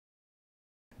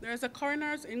There's a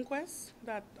coroner's inquest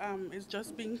that is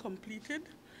just being completed,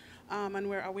 and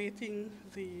we're awaiting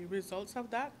the results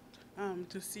of that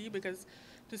to see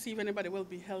if anybody will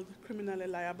be held criminally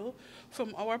liable.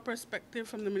 From our perspective,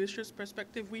 from the ministry's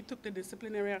perspective, we took the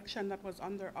disciplinary action that was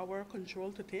under our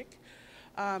control to take.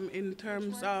 In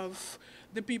terms of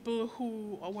the people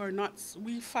who were not,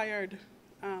 we fired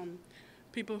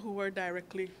people who were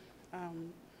directly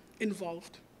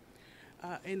involved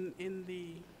in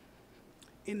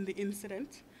the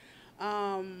incident.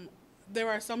 Um, there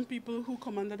are some people who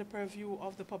come under the purview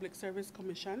of the Public Service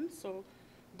Commission, so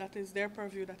that is their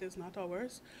purview, that is not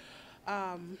ours.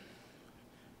 Um,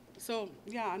 so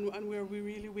yeah, and we're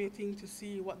really waiting to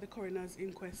see what the coroner's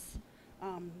inquest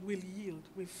will yield.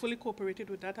 We've fully cooperated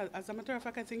with that. As a matter of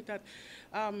fact, I think that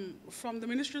from the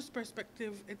ministry's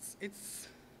perspective,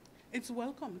 it's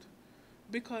welcomed,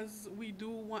 because we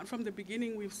do want, from the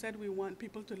beginning, we've said we want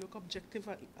people to look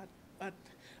at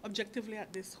objectively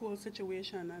at this whole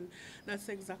situation, and that's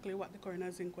exactly what the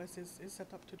coroner's inquest is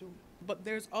set up to do. But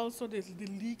there's also the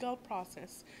legal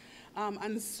process,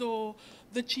 and so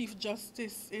the Chief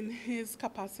Justice, in his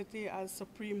capacity as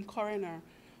Supreme Coroner,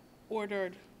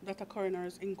 ordered that a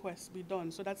coroner's inquest be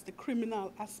done. So that's the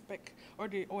criminal aspect, or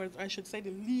I should say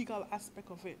the legal aspect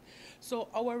of it. So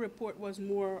our report was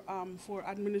more for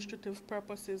administrative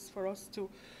purposes, for us to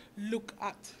look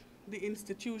at the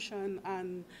institution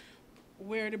and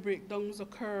where the breakdowns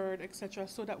occurred, etc.,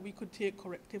 so that we could take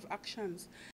corrective actions.